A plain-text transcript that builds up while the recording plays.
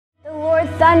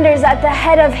thunders at the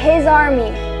head of his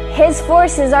army. His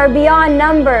forces are beyond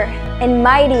number, and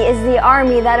mighty is the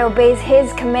army that obeys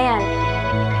his command.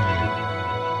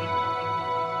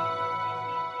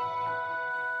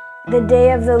 The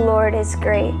day of the Lord is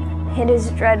great. It is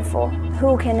dreadful.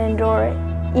 Who can endure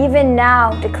it? Even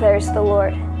now, declares the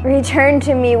Lord, return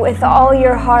to me with all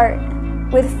your heart,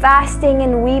 with fasting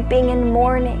and weeping and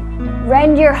mourning.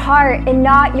 Rend your heart and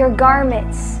not your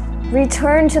garments.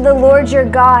 Return to the Lord your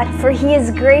God, for he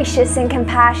is gracious and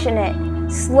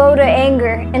compassionate, slow to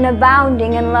anger and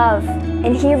abounding in love,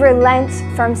 and he relents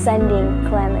from sending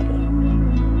calamity.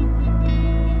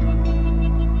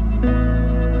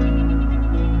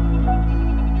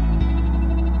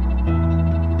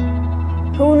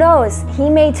 Who knows, he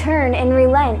may turn and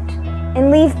relent,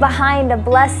 and leave behind a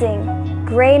blessing,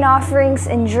 grain offerings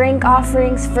and drink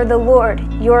offerings for the Lord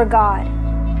your God.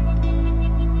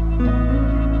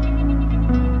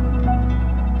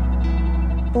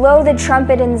 Blow the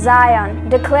trumpet in Zion,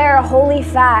 declare a holy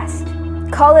fast.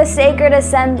 Call a sacred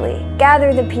assembly,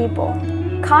 gather the people.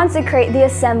 Consecrate the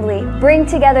assembly, bring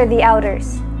together the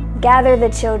elders. Gather the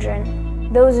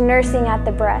children, those nursing at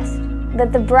the breast.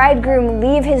 Let the bridegroom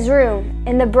leave his room,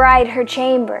 and the bride her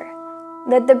chamber.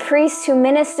 Let the priests who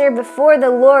minister before the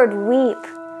Lord weep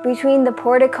between the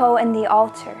portico and the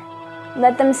altar.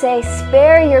 Let them say,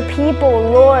 spare your people,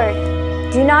 Lord.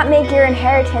 Do not make your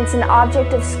inheritance an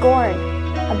object of scorn,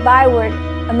 a byword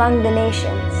among the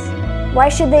nations. Why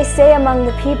should they say among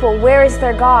the people, where is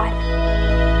their God?